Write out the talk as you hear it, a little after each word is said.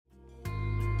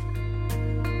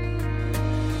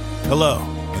Hello,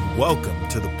 and welcome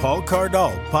to the Paul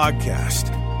Cardall Podcast.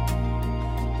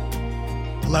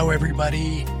 Hello,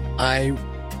 everybody. I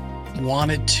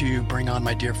wanted to bring on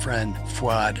my dear friend,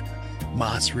 Fouad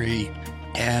Masri,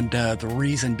 and the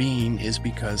reason being is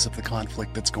because of the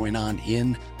conflict that's going on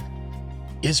in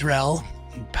Israel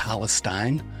and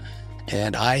Palestine.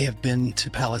 And I have been to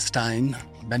Palestine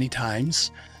many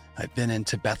times. I've been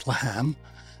into Bethlehem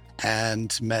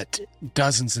and met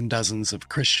dozens and dozens of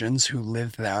Christians who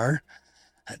live there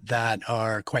that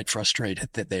are quite frustrated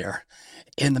that they are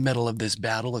in the middle of this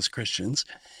battle as Christians.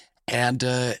 And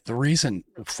the reason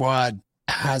Fouad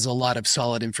has a lot of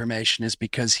solid information is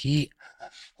because he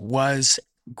was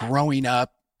growing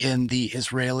up in the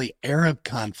Israeli-Arab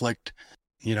conflict.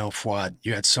 You know, Fouad,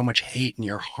 you had so much hate in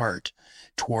your heart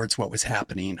towards what was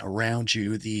happening around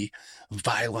you, the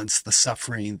violence, the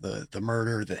suffering, the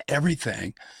murder, the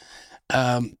everything.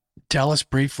 Tell us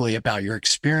briefly about your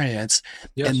experience,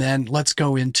 and then let's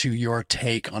go into your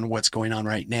take on what's going on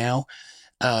right now.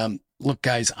 Look,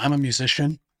 guys, I'm a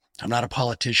musician. I'm not a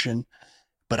politician,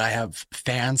 but I have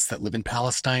fans that live in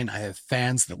Palestine. I have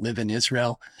fans that live in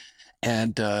Israel,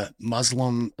 and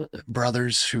Muslim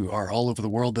brothers who are all over the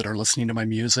world that are listening to my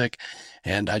music.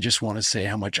 And I just want to say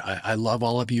how much I love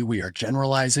all of you. We are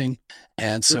generalizing.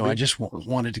 And so I just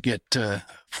wanted to get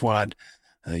Fouad,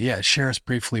 share us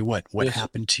briefly what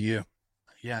happened to you.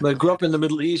 Yeah. I grew up in the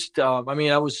Middle East. I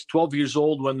was 12 years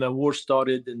old when the war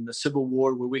started, in the civil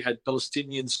war, where we had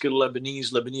Palestinians kill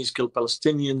Lebanese, Lebanese kill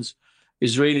Palestinians,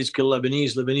 Israelis kill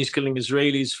Lebanese, Lebanese killing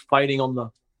Israelis, fighting on the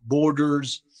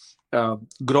borders.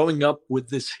 Growing up with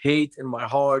this hate in my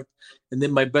heart. And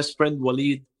then my best friend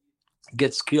Walid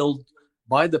gets killed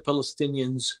by the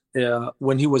Palestinians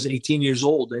when he was 18 years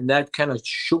old. And that kind of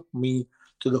shook me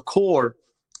to the core.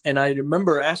 And I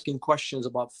remember asking questions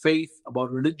about faith, about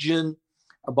religion,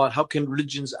 about how can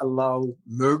religions allow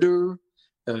murder,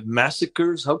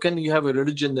 massacres? How can you have a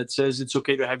religion that says it's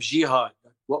okay to have jihad?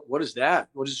 What is that?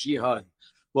 What is jihad?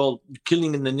 Well,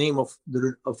 killing in the name of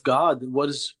God.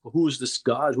 Who is this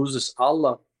God? Who is this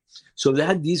Allah? So they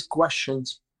had these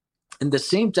questions. And at the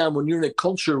same time, when you're in a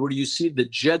culture where you see the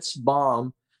jets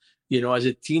bomb, as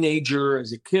a teenager,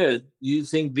 as a kid, you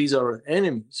think these are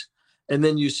enemies. And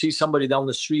then you see somebody down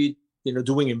the street,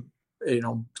 doing,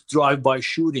 drive-by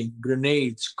shooting,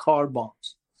 grenades, car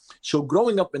bombs. So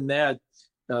growing up in that,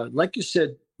 like you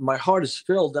said, my heart is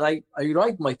filled. And I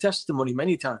write my testimony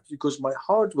many times because my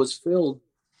heart was filled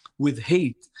with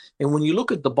hate. And when you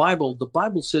look at the Bible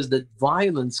says that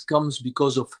violence comes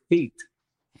because of hate.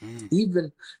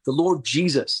 Even the Lord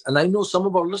Jesus. And I know some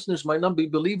of our listeners might not be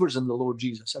believers in the Lord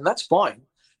Jesus, and that's fine.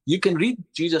 You can read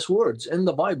Jesus' words in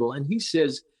the Bible, and he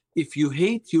says, if you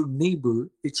hate your neighbor,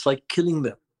 it's like killing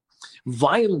them.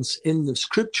 Violence in the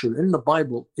scripture, in the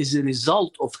Bible, is a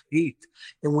result of hate.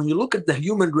 And when you look at the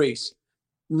human race,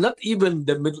 not even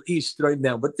the Middle East right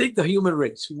now, but take the human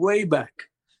race way back.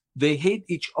 They hate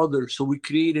each other. So we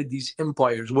created these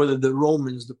empires, whether the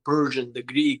Romans, the Persians, the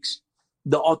Greeks,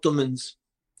 the Ottomans,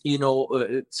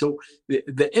 so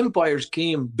the empires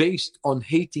came based on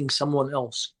hating someone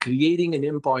else, creating an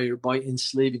empire by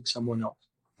enslaving someone else.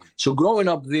 So growing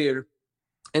up there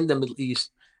in the Middle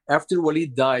East, after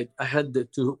Walid died, I had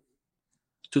to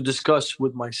discuss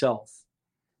with myself,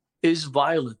 is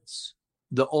violence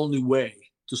the only way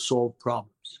to solve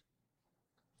problems?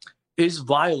 Is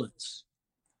violence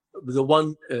the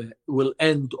one will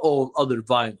end all other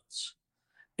violence?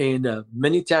 And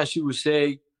many times you will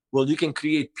say, well, you can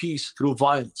create peace through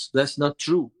violence. That's not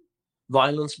true.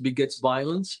 Violence begets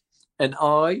violence. An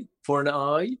eye for an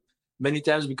eye many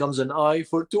times becomes an eye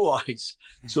for two eyes.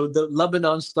 So the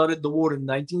Lebanon started the war in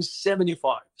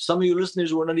 1975. Some of you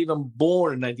listeners were not even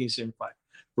born in 1975.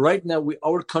 Right now,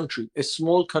 our country, a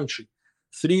small country,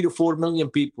 3 to 4 million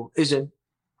people, is in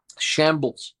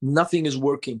shambles. Nothing is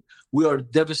working. We are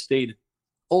devastated,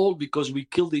 all because we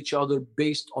killed each other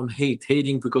based on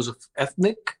hating because of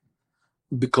ethnic,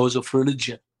 because of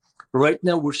religion. Right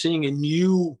now, we're seeing a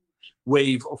new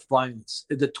wave of violence.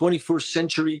 The 21st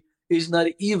century is not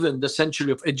even the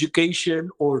century of education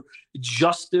or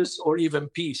justice or even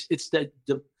peace. It's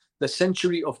the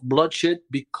century of bloodshed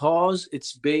because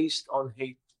it's based on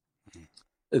hate.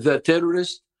 The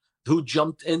terrorists who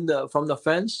jumped in from the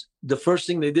fence, the first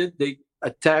thing they did, they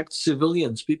attacked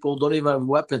civilians. People don't even have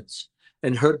weapons,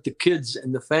 and hurt the kids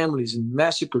and the families, and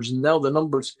massacres. And now the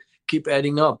numbers keep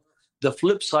adding up. The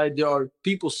flip side, there are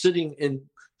people sitting in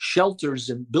shelters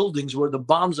and buildings where the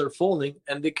bombs are falling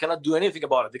and they cannot do anything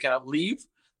about it. They cannot leave.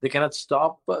 They cannot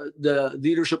stop the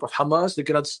leadership of Hamas. They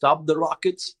cannot stop the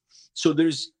rockets. So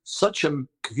there's such a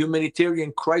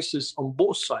humanitarian crisis on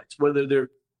both sides, whether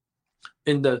they're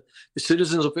in the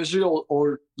citizens of Israel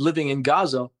or living in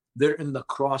Gaza, they're in the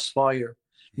crossfire.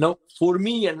 Now, for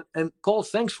me, and Paul,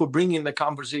 thanks for bringing the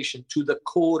conversation to the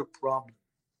core problem.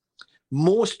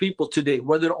 Most people today,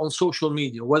 whether on social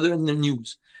media, whether in the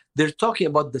news, they're talking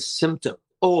about the symptom.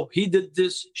 Oh, he did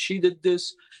this, she did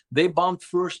this, they bombed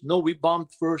first. No, we bombed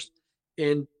first.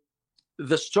 And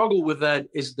the struggle with that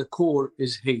is the core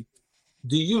is hate.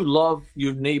 Do you love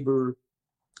your neighbor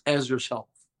as yourself?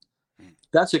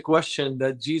 That's a question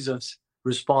that Jesus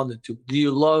responded to. Do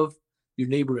you love your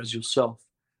neighbor as yourself?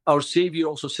 Our Savior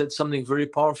also said something very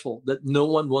powerful that no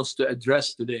one wants to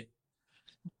address today.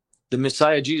 The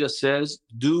Messiah Jesus says,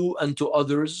 do unto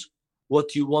others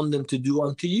what you want them to do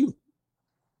unto you.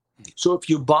 So if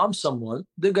you bomb someone,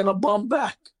 they're going to bomb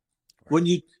back. When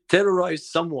you terrorize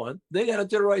someone, they're going to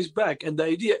terrorize back. And the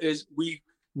idea is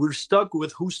we're stuck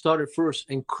with who started first.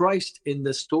 And Christ, in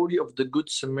the story of the Good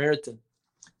Samaritan,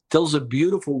 tells a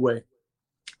beautiful way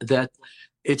that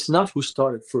it's not who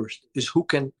started first, it's who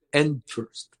can end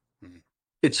first.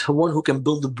 It's the one who can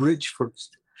build the bridge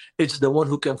first. It's the one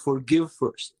who can forgive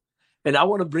first. And I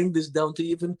want to bring this down to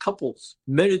even couples.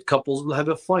 Married couples will have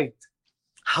a fight.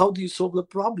 How do you solve the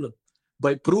problem?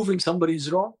 By proving somebody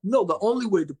is wrong? No, the only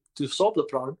way to solve the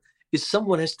problem is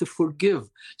someone has to forgive.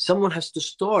 Someone has to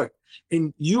start.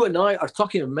 And you and I are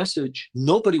talking a message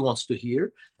nobody wants to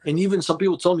hear. And even some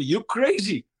people tell me, you're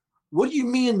crazy. What do you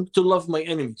mean to love my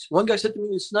enemies? One guy said to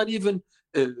me, it's not even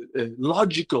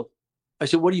logical. I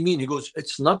said, what do you mean? He goes,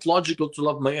 it's not logical to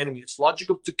love my enemy. It's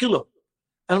logical to kill him.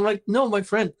 And I'm like, no, my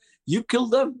friend, you kill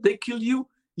them, they kill you.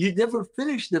 You never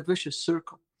finish the vicious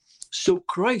circle. So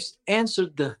Christ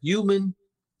answered the human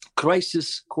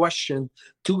crisis question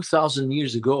 2,000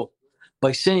 years ago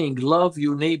by saying, love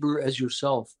your neighbor as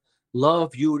yourself.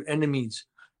 Love your enemies.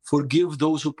 Forgive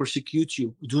those who persecute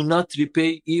you. Do not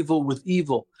repay evil with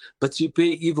evil, but repay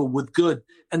evil with good.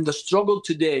 And the struggle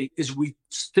today is we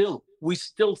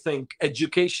still think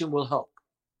education will help.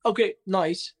 Okay,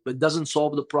 nice, but it doesn't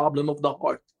solve the problem of the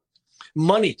heart.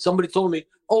 Money. Somebody told me,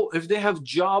 oh, if they have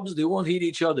jobs, they won't hate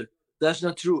each other. That's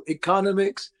not true.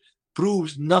 Economics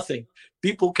proves nothing.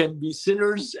 People can be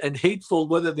sinners and hateful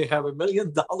whether they have $1 million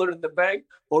in the bank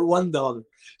or $1.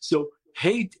 So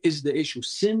hate is the issue.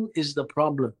 Sin is the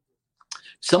problem.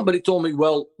 Somebody told me,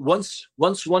 well, once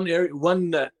one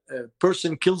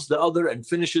person kills the other and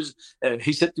finishes,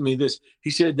 he said to me this. He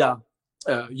said,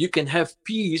 you can have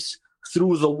peace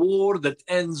through the war that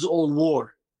ends all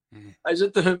war. I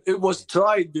said to him, it was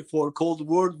tried before, called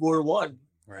World War I.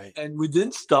 Right. And we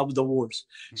didn't stop the wars.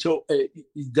 So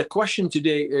the question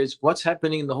today is, what's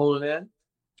happening in the Holy Land?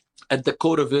 At the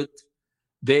core of it,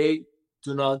 they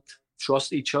do not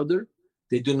trust each other.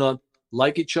 They do not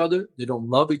like each other. They don't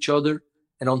love each other.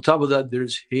 And on top of that,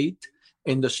 there's hate.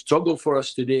 And the struggle for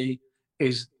us today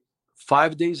is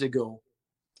 5 days ago,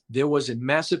 there was a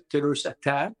massive terrorist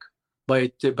attack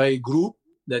by a group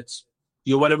that's,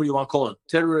 whatever you want to call it,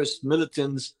 terrorists,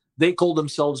 militants. They call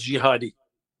themselves jihadi.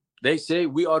 They say,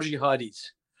 we are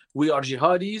jihadis. We are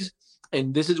jihadis,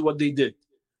 and this is what they did.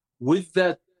 With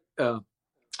that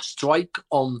strike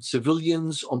on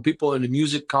civilians, on people in a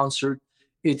music concert,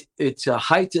 it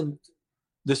heightened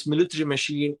this military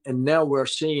machine, and now we're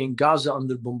seeing Gaza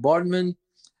under bombardment.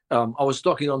 I was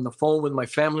talking on the phone with my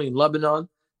family in Lebanon.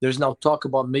 There's now talk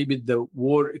about maybe the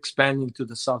war expanding to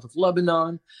the south of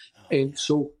Lebanon.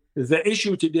 So the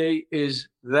issue today is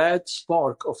that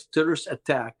spark of terrorist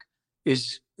attack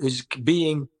is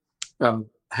being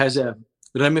has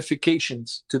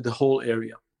ramifications to the whole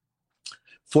area.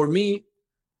 For me,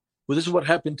 well, this is what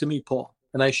happened to me, Paul,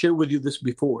 and I shared with you this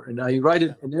before, and I write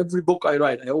it in every book I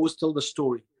write. I always tell the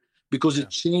story because it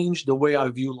changed the way I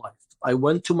view life. I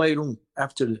went to my room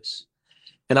after this,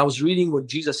 and I was reading what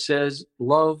Jesus says: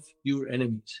 "Love your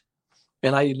enemies."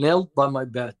 And I knelt by my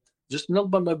bed,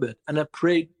 and I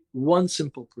prayed one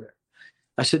simple prayer.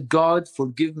 I said, God,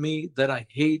 forgive me that I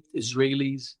hate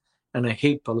Israelis and I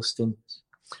hate Palestinians.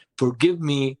 Forgive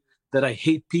me that I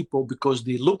hate people because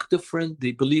they look different,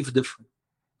 they believe different.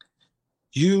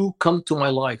 You come to my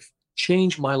life,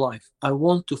 change my life. I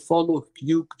want to follow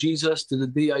you, Jesus, to the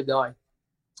day I die.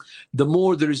 The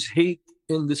more there is hate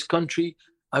in this country,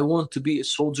 I want to be a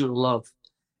soldier of love.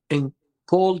 And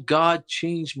Paul, God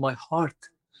changed my heart.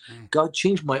 God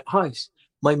changed my eyes.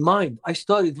 My mind. I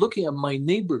started looking at my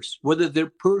neighbors, whether they're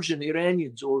Persian,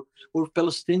 Iranians, or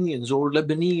Palestinians, or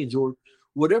Lebanese, or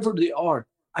whatever they are.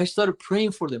 I started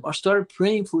praying for them. I started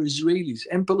praying for Israelis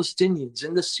and Palestinians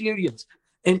and the Syrians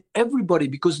and everybody,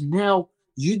 because now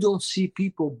you don't see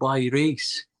people by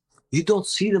race. You don't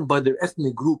see them by their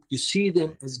ethnic group. You see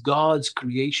them as God's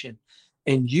creation.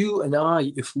 And you and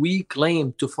I, if we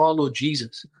claim to follow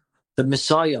Jesus, the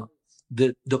Messiah,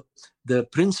 the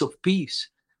Prince of Peace.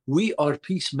 We are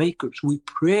peacemakers. We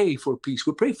pray for peace.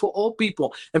 We pray for all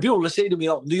people. And people will say to me,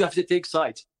 "Oh, do you have to take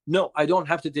sides?" No, I don't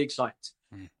have to take sides.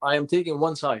 I am taking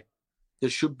one side. There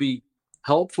should be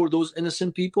help for those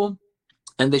innocent people,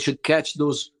 and they should catch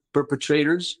those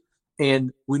perpetrators.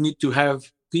 And we need to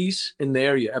have peace in the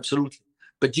area, absolutely.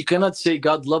 But you cannot say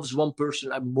God loves one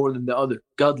person more than the other.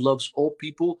 God loves all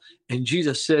people. And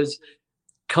Jesus says,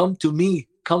 come to me,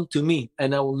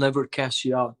 and I will never cast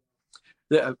you out.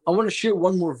 I want to share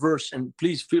one more verse, and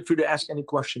please feel free to ask any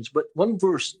questions. But one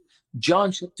verse,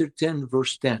 John chapter 10,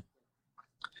 verse 10.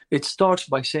 It starts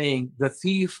by saying, the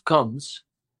thief comes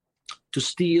to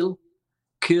steal,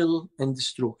 kill, and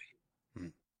destroy.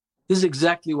 This is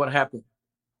exactly what happened.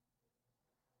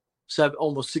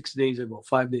 Almost 6 days ago,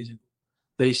 5 days ago.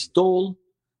 They stole,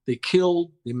 they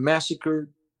killed, they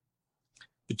massacred.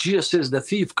 But Jesus says, the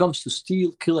thief comes to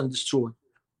steal, kill, and destroy.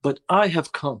 But I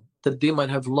have come that they might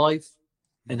have life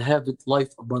and have it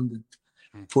life abundant.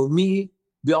 For me,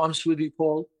 be honest with you,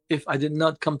 Paul, if I did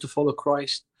not come to follow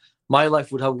Christ, my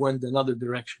life would have went another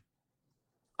direction.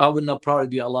 I would not probably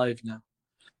be alive now.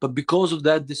 But because of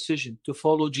that decision to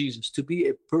follow Jesus, to be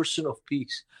a person of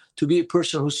peace, to be a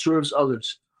person who serves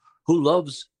others, who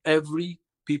loves every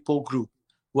people group,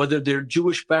 whether they're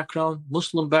Jewish background,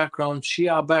 Muslim background,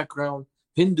 Shia background,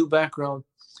 Hindu background,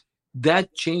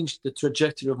 that changed the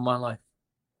trajectory of my life.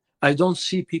 I don't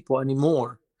see people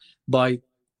anymore by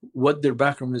what their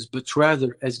background is, but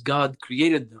rather as God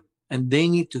created them. And they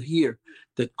need to hear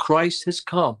that Christ has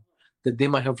come, that they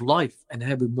might have life and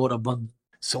have it more abundant.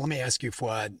 So let me ask you,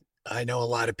 Fuad, I know a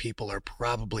lot of people are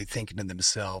probably thinking to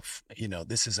themselves,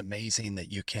 this is amazing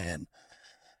that you can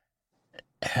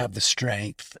have the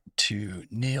strength to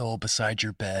kneel beside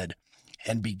your bed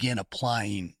and begin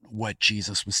applying what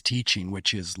Jesus was teaching,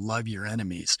 which is love your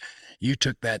enemies. You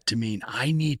took that to mean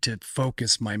I need to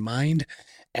focus my mind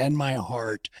and my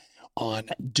heart on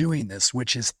doing this,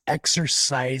 which is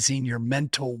exercising your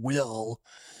mental will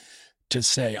to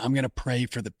say, I'm going to pray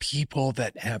for the people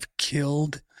that have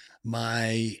killed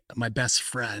my best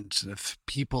friend, the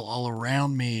people all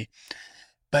around me.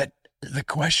 But the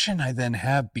question I then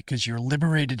have, because you're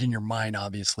liberated in your mind,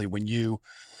 obviously, when you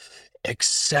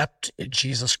accept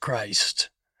Jesus Christ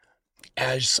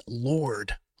as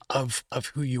Lord of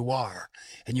who you are,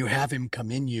 and you have him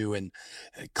come in you and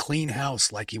clean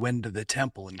house like he went into the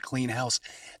temple and clean house,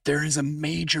 there is a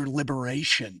major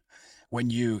liberation when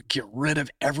you get rid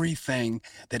of everything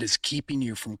that is keeping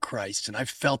you from Christ. And I've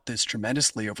felt this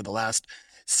tremendously over the last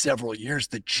several years,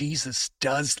 that Jesus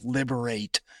does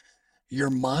liberate your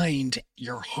mind,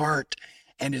 your heart,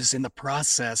 and is in the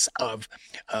process of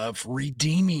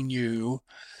redeeming you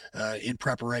in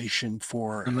preparation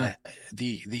for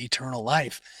the eternal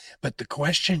life. But the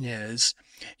question is,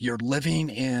 you're living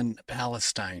in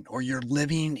Palestine or you're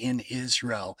living in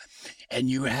Israel, and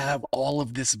you have all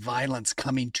of this violence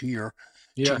coming to your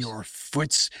to your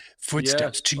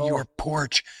footsteps, to your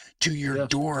porch, to your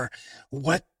door.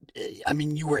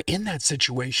 You were in that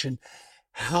situation.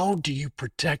 How do you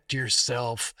protect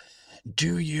yourself?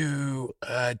 Do you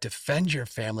defend your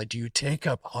family? Do you take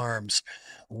up arms?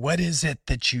 What is it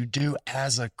that you do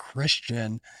as a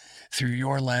Christian through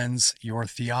your lens, your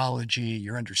theology,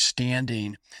 your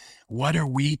understanding? What are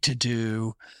we to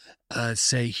do,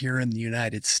 say, here in the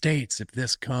United States, if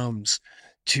this comes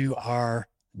to our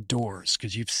doors?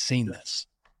 Because you've seen this.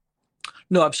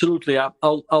 No, absolutely. I'm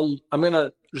going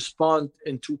to respond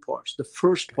in two parts. The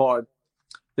first part,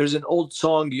 there's an old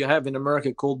song you have in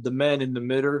America called "The Man in the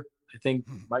Mirror." I think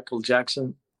Michael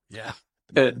Jackson. Yeah.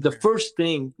 The first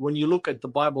thing, when you look at the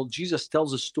Bible, Jesus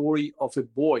tells a story of a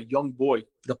boy, young boy,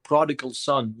 the prodigal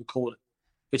son, we call it.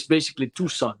 It's basically two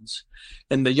sons.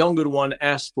 And the younger one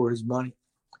asked for his money.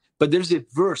 But there's a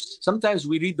verse. Sometimes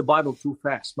we read the Bible too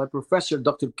fast. My professor,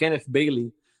 Dr. Kenneth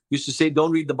Bailey, used to say,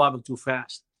 don't read the Bible too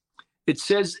fast. It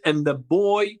says, and the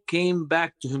boy came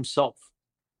back to himself.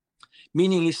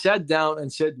 Meaning he sat down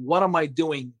and said, what am I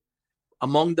doing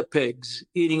among the pigs,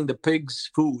 eating the pigs'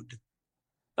 food?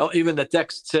 Oh, even the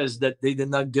text says that they did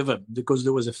not give him because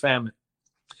there was a famine.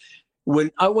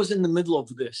 When I was in the middle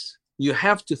of this, you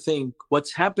have to think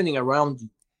what's happening around you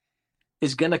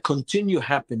is going to continue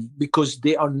happening because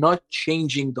they are not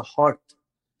changing the heart.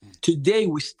 Today,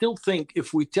 we still think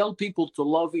if we tell people to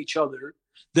love each other,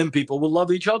 then people will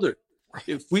love each other.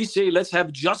 If we say, let's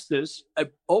have justice,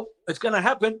 it's going to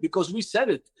happen because we said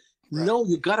it. Right. No,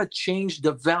 you got to change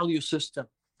the value system.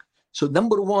 So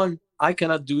number one, I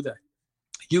cannot do that.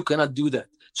 You cannot do that.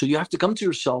 So you have to come to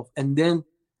yourself, and then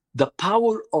the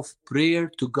power of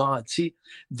prayer to God. See,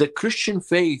 the Christian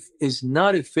faith is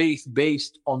not a faith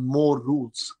based on more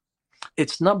rules.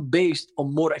 It's not based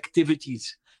on more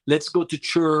activities. Let's go to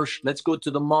church. Let's go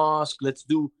to the mosque. Let's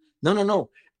do. No, no, no.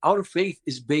 Our faith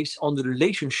is based on the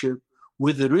relationship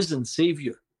with the risen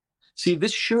Savior. See,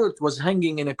 this shirt was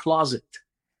hanging in a closet.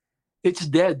 It's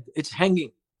dead. It's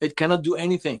hanging. It cannot do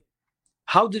anything.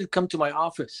 How did it come to my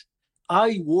office?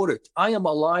 I wore it. I am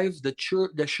alive. The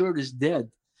shirt is dead.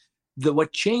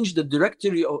 What changed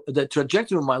the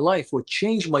trajectory of my life, what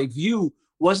changed my view,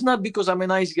 was not because I'm a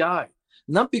nice guy,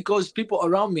 not because people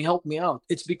around me helped me out.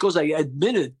 It's because I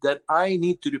admitted that I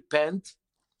need to repent.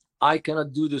 I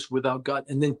cannot do this without God.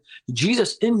 And then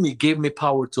Jesus in me gave me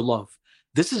power to love.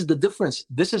 This is the difference.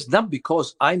 This is not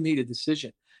because I made a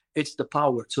decision. It's the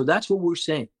power. So that's what we're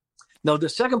saying. Now, the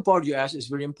second part you asked is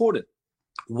very important.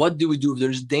 What do we do if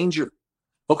there's danger?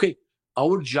 Okay,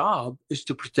 our job is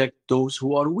to protect those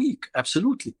who are weak.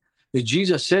 Absolutely.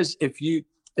 Jesus says, if you,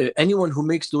 anyone who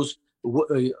makes those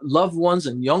loved ones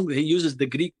and young, he uses the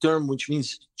Greek term, which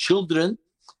means children.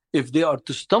 If they are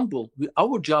to stumble,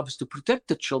 our job is to protect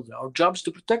the children. Our job is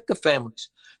to protect the families.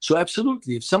 So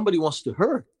absolutely, if somebody wants to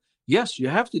hurt, yes, you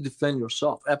have to defend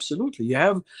yourself. Absolutely. You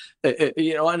have,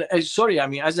 and sorry, I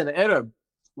mean, as an Arab,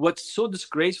 what's so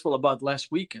disgraceful about last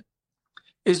weekend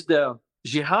is the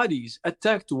jihadis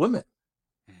attacked women.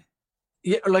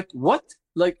 Yeah, like what?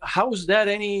 Like, how is that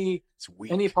any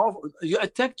powerful? You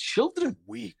attacked children.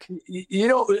 Weak.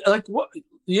 Like what?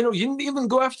 You didn't even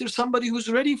go after somebody who's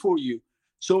ready for you.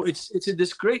 So it's a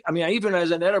disgrace. I mean, even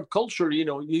as an Arab culture,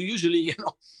 you usually,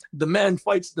 the man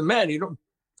fights the man. You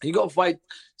go fight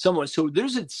someone. So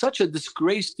there's such a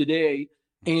disgrace today.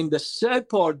 And the sad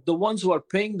part, the ones who are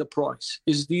paying the price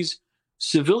is these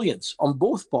civilians on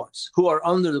both parts who are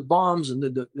under the bombs and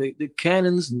the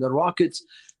cannons and the rockets.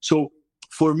 So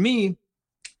for me,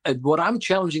 what I'm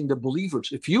challenging the believers,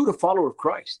 if you're a follower of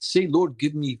Christ, say, Lord,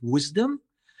 give me wisdom,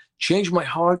 change my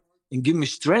heart, and give me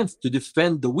strength to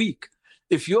defend the weak.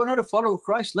 If you're not a follower of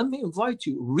Christ, let me invite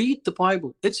you, read the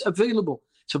Bible. It's available.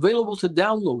 It's available to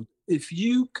download. If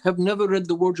you have never read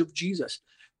the words of Jesus,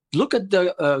 look at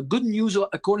the good news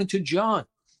according to John,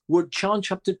 where John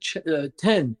chapter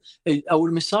 10,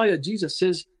 our Messiah, Jesus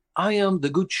says, I am the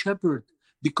good shepherd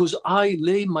because I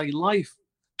lay my life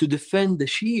to defend the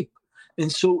sheep. And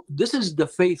so this is the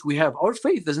faith we have. Our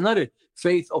faith is not a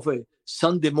faith of a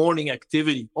Sunday morning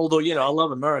activity, although, I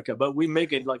love America, but we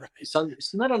make it like Sunday.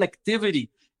 It's not an activity.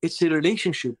 It's a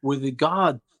relationship with a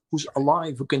God who's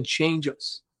alive, who can change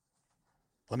us.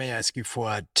 Let me ask you,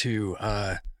 Fuad,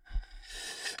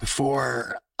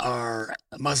 for our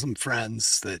Muslim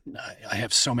friends that I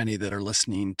have so many that are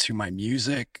listening to my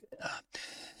music,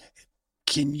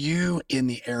 can you, in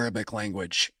the Arabic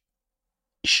language,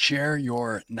 share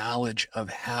your knowledge of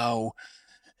how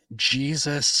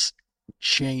Jesus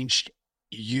changed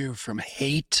you from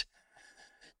hate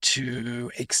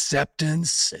to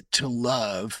acceptance to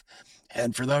love?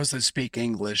 And for those that speak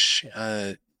English,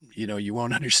 you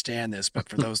won't understand this, but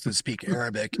for those that speak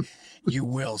Arabic, you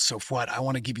will. So Fuad, I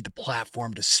want to give you the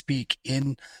platform to speak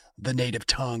in the native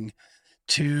tongue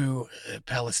to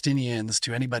Palestinians,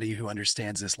 to anybody who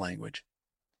understands this language.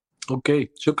 Okay.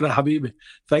 شكرا حبيبي.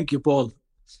 Thank you, Paul.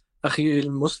 أخي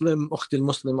المسلم، أختي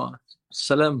المسلمة،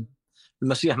 السلام،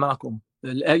 المسيح معكم.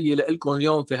 الآية لكم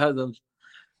اليوم في هذا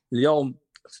اليوم،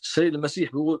 السيد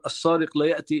المسيح بيقول السارق لا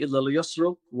يأتي إلا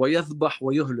ليسرق ويذبح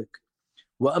ويهلك،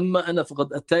 وأما أنا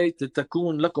فقد أتيت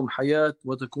لتكون لكم حياة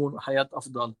وتكون حياة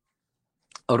أفضل.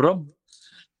 الرب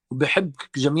بحب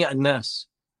جميع الناس.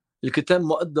 الكتاب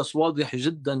المقدس واضح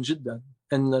جدا جدا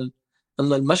أن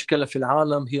المشكلة في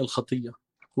العالم هي الخطية،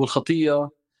 والخطية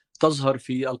تظهر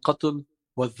في القتل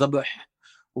والذبح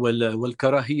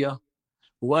والكراهية.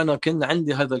 وأنا كان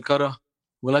عندي هذا الكره،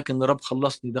 ولكن الرب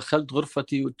خلصني. دخلت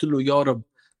غرفتي وقلت له يا رب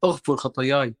اغفر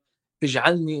خطاياي،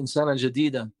 اجعلني إنسانا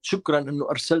جديدا. شكرا أنه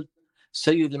أرسلت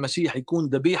السيد المسيح يكون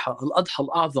ذبيحة، الأضحى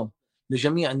الأعظم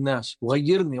لجميع الناس،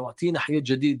 وغيرني واعطينا حياة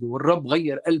جديدة. والرب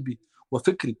غير قلبي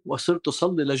وفكري، وصرت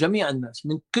أصلي لجميع الناس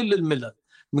من كل الملل،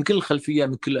 من كل الخلفيات،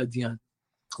 من كل الأديان.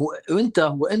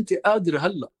 وأنت قادر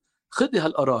هلا، خذي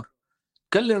هالقرار،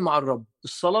 كلم مع الرب.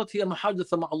 الصلاة هي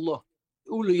محادثة مع الله.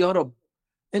 قولوا يا رب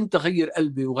أنت غير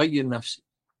قلبي وغير نفسي.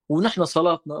 ونحن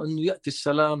صلاتنا أنه يأتي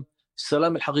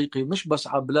السلام الحقيقي، مش بس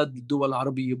على بلاد الدول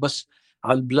العربية، بس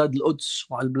على البلاد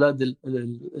القدس وعلى البلاد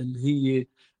اللي هي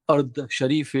أرض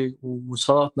شريفة.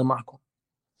 وصلاتنا معكم.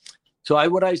 So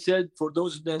what I said, for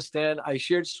those who don't understand, I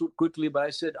shared so quickly, but I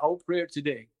said our prayer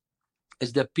today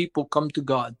is that people come to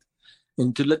God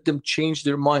and to let them change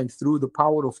their mind through the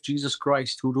power of Jesus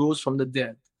Christ who rose from the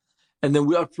dead. And then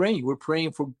we're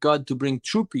praying for God to bring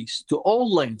true peace to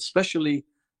all lands, especially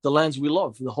the lands we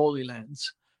love, the Holy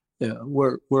Lands,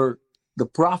 where the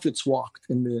prophets walked,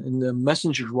 and the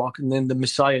messengers walked, and then the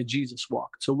Messiah Jesus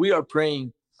walked. So we are praying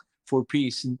for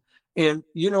peace. And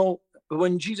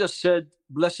when Jesus said,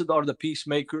 "Blessed are the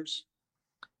peacemakers,"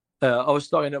 I was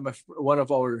talking to one of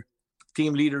our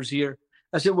team leaders here.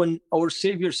 I said, when our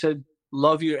Savior said,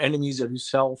 "Love your enemies as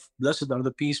yourself, blessed are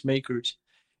the peacemakers,"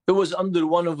 it was under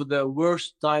one of the worst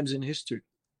times in history,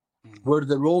 where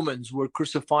the Romans were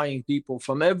crucifying people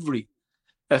from every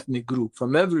ethnic group,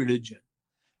 from every religion.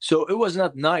 So it was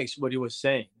not nice what he was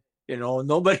saying.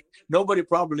 Nobody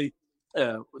probably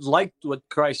liked what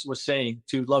Christ was saying,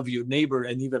 to love your neighbor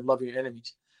and even love your enemies.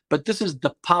 But this is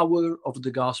the power of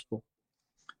the gospel.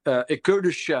 A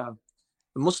Kurdish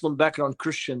Muslim background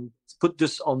Christian put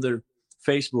this on their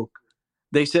Facebook.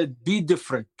 They said, "Be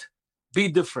different,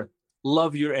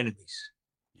 love your enemies."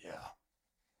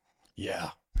 Yeah.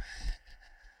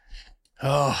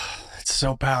 Oh, it's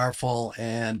so powerful.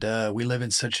 And we live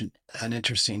in such an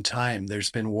interesting time.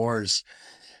 There's been wars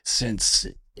since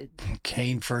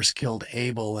Cain first killed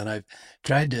Abel. And I've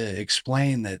tried to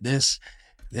explain that this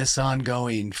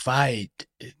ongoing fight,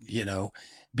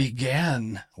 began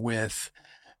with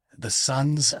the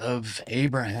sons of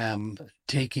Abraham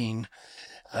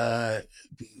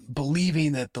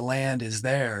believing that the land is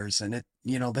theirs. And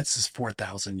this is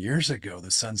 4,000 years ago,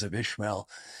 the sons of Ishmael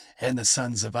and the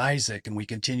sons of Isaac. And we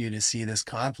continue to see this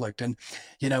conflict. And,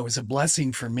 it was a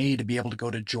blessing for me to be able to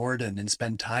go to Jordan and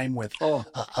spend time with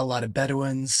a lot of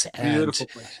Bedouins and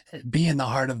be in the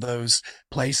heart of those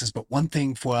places. But one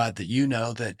thing, Fuad, that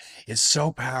that is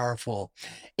so powerful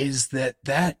is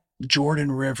that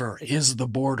Jordan River is the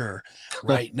border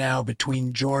right now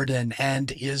between Jordan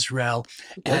and Israel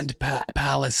and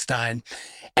Palestine.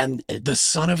 And the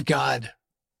Son of God,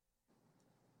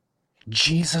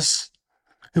 Jesus,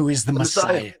 who is the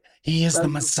Messiah. He is the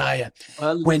Messiah.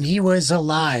 When he was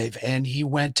alive and he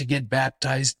went to get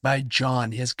baptized by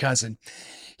John, his cousin,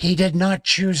 he did not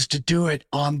choose to do it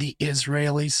on the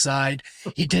Israeli side.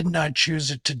 He did not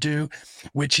choose it to do,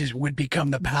 would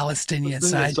become the Palestinian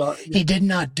side. He did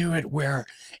not do it where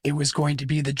it was going to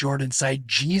be the Jordan side.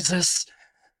 Jesus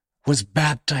was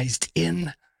baptized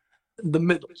in the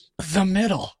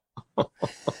middle.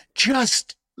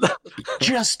 Just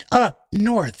up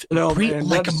north,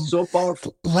 so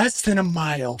powerful. Less than a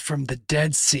mile from the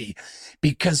Dead Sea,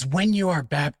 because when you are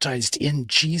baptized in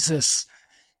Jesus'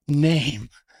 name,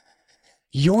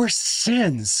 your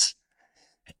sins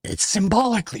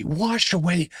symbolically wash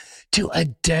away to a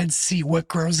Dead Sea. What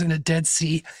grows in a Dead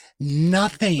Sea?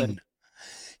 Nothing.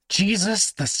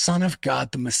 Jesus, the Son of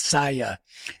God, the Messiah,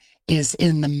 is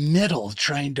in the middle,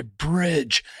 trying to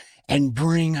bridge and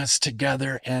bring us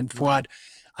together. And Fuad,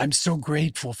 I'm so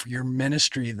grateful for your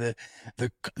ministry, the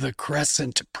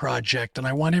Crescent Project. And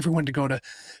I want everyone to go to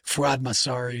Fuad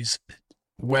Masari's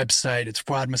website. It's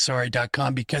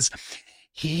fuadmasari.com, because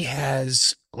he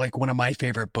has one of my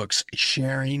favorite books,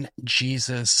 Sharing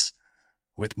Jesus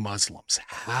with Muslims.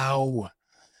 How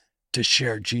to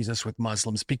share Jesus with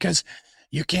Muslims, because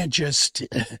you can't just,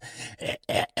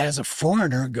 as a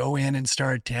foreigner, go in and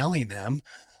start telling them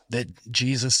that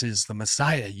Jesus is the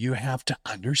Messiah. You have to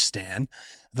understand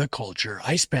the culture.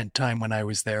 I spent time when I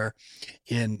was there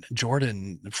in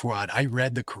Jordan, Fuad. I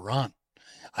read the Quran.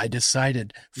 I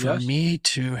decided for me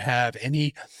to have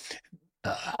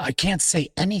I can't say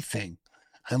anything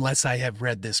unless I have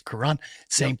read this Quran.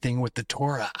 Same thing with the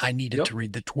Torah. I needed to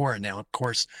read the Torah. Now, of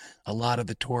course, a lot of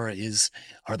the Torah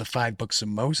are the 5 books of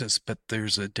Moses, but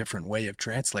there's a different way of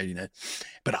translating it.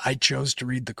 But I chose to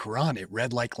read the Quran. It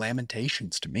read like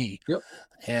Lamentations to me. Yep.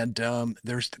 And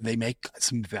they make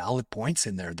some valid points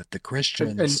in there that the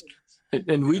Christians...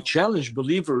 And we challenge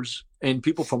believers and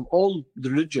people from all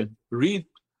the religion, read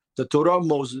the Torah of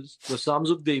Moses, the Psalms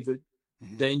of David,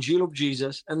 the Injil of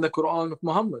Jesus, and the Quran of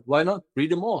Muhammad. Why not?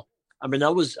 Read them all. I mean, I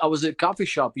was at a coffee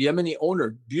shop, Yemeni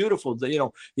owner, beautiful.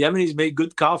 Yemenis make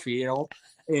good coffee,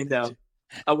 and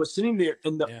I was sitting there,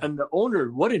 and the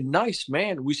owner, what a nice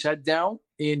man. We sat down,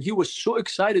 and he was so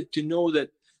excited to know that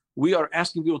we are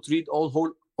asking people to read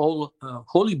all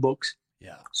holy books.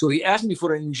 Yeah. So he asked me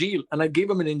for an Injil, and I gave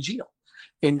him an Injil.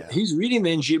 And he's reading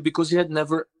the Injil because he had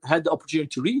never had the opportunity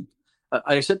to read.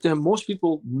 I said to him, most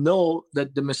people know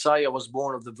that the Messiah was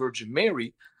born of the Virgin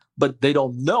Mary, but they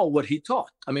don't know what he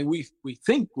taught. I mean, we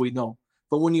think we know.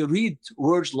 But when you read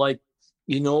words like,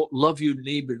 love your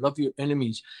neighbor, love your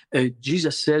enemies,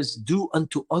 Jesus says, do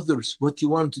unto others what you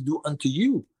want to do unto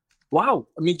you. Wow.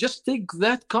 I mean, just take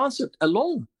that concept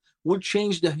alone will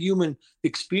change the human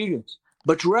experience.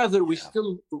 But rather, we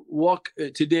still walk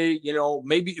today,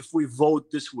 maybe if we vote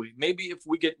this way, maybe if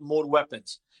we get more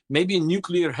weapons, maybe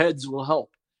nuclear heads will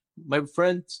help. My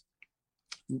friends,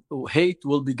 hate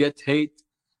will beget hate,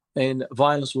 and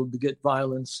violence will beget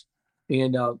violence.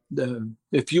 And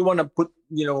if you want to put,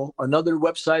 another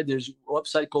website, there's a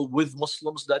website called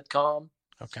withmuslims.com.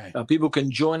 Okay. People can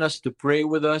join us to pray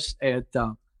with us at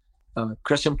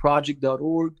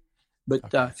crescentproject.org.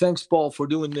 But thanks, Paul, for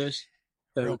doing this.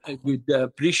 Cool. We'd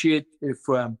appreciate if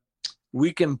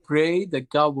we can pray that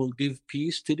God will give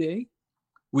peace today.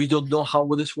 We don't know how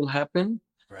this will happen.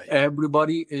 Right.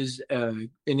 Everybody is,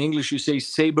 in English, you say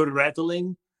saber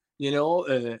rattling.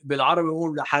 بالعربي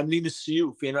نقول حاملين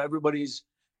السيوف. Everybody's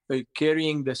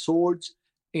carrying the swords.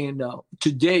 And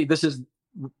today,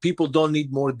 people don't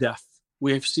need more death.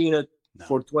 We have seen it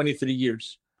for 23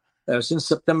 years. Since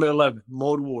September 11th,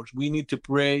 more wars. We need to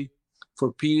pray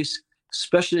for peace.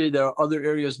 Especially, there are other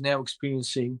areas now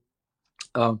experiencing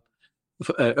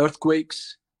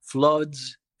earthquakes,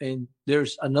 floods, and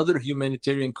there's another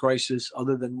humanitarian crisis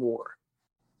other than war.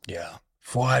 Yeah.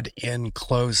 Fuad, in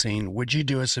closing, would you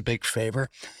do us a big favor?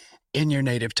 In your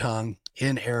native tongue,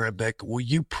 in Arabic, will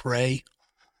you pray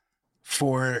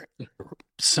for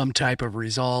some type of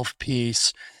resolve,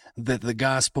 peace, that the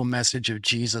gospel message of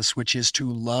Jesus, which is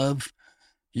to love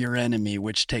your enemy,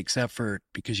 which takes effort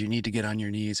because you need to get on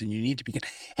your knees and you need to begin.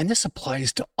 And this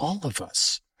applies to all of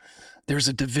us. There's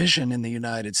a division in the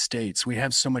United States. We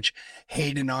have so much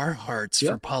hate in our hearts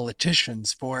for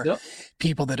politicians, for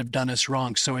people that have done us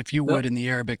wrong. So if you would, in the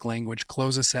Arabic language,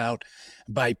 close us out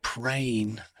by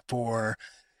praying for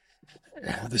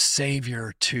the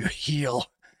Savior to heal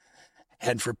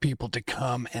and for people to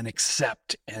come and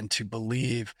accept and to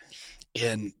believe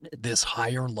in this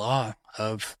higher law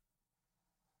of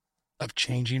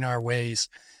changing our ways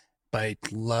by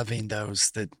loving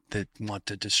those that want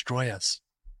to destroy us.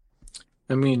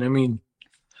 Ameen.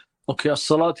 Okay,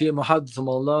 as-salat hiya muhaddath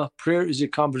ma Allah. Prayer is a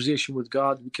conversation with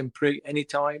God. We can pray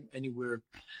anytime, anywhere.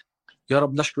 يا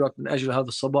رب نشكرك من أجل هذا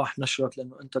الصباح، نشكرك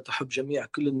لأنه أنت تحب جميع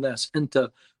كل الناس.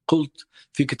 أنت قلت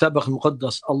في كتابك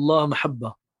المقدس الله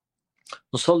محبة.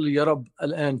 نصلي يا رب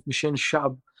الآن مشان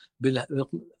الشعب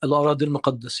بالأراضي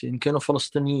المقدسة، إن كانوا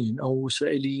فلسطينيين أو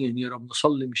إسرائيليين. يا رب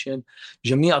نصلي مشان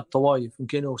جميع الطوائف، إن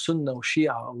كانوا سنة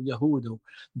وشيعة أو يهود أو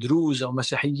دروز أو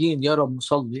مسيحيين. يا رب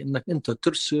نصلي إنك أنت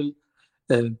ترسل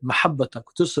محبتك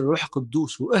وترسل روح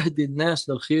قدوس واهدي الناس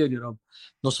للخير. يا رب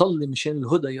نصلي مشان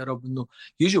الهدى يا رب، إنه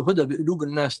يجوا هدى بقلوب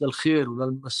الناس للخير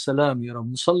وللسلام. يا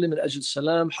رب نصلي من أجل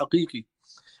سلام حقيقي،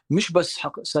 مش بس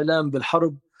سلام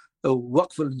بالحرب أو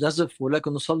وقف النزف،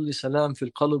 ولكن نصلي سلام في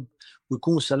القلب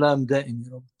ويكون سلام دائم.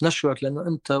 يا رب نشكرك لأنه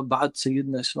أنت بعد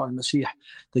سيدنا يسوع المسيح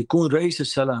تكون رئيس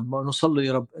السلام. ونصلي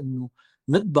يا رب أنه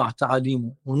نتبع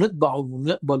تعاليمه ونتبعه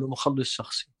ونقبله مخلص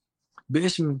شخصي.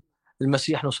 باسم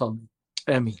المسيح نصلي.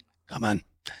 آمين. Amen.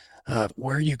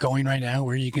 Where are you going right now?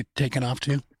 Where are you taking off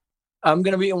to? I'm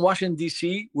going to be in Washington,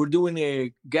 D.C. We're doing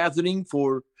a gathering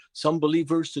for some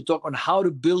believers to talk on how to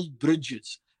build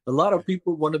bridges. A lot of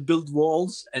people want to build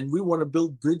walls, and we want to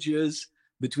build bridges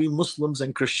between Muslims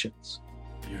and Christians.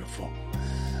 Beautiful.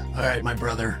 All right, my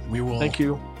brother, we will Thank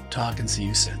you. Talk and see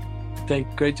you soon.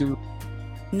 Great to.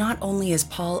 Not only is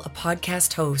Paul a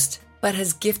podcast host, but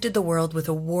has gifted the world with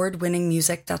award-winning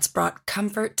music that's brought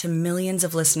comfort to millions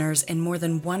of listeners in more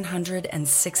than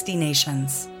 160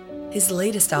 nations. His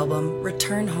latest album,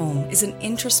 Return Home, is an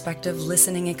introspective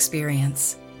listening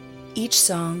experience. Each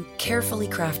song, carefully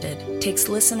crafted, takes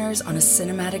listeners on a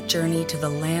cinematic journey to the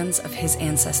lands of his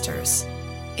ancestors.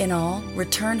 In all,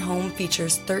 Return Home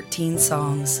features 13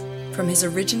 songs. From his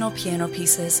original piano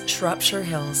pieces, Shropshire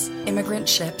Hills, Immigrant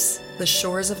Ships, The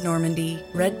Shores of Normandy,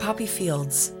 Red Poppy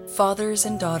Fields, Fathers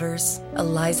and Daughters,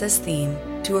 Eliza's Theme,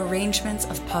 to arrangements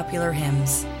of popular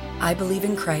hymns, I Believe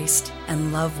in Christ,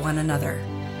 and Love One Another.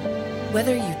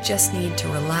 Whether you just need to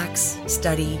relax,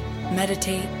 study,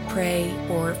 meditate, pray,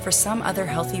 or for some other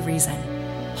healthy reason,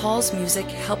 Paul's music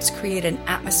helps create an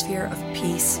atmosphere of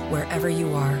peace wherever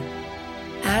you are.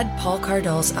 Add Paul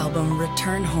Cardall's album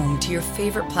Return Home to your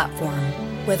favorite platform,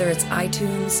 whether it's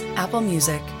iTunes, Apple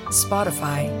Music,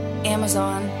 Spotify,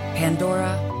 Amazon,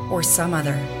 Pandora, or some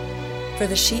other. For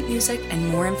the sheet music and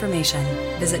more information,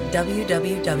 visit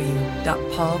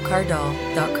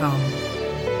www.paulcardall.com.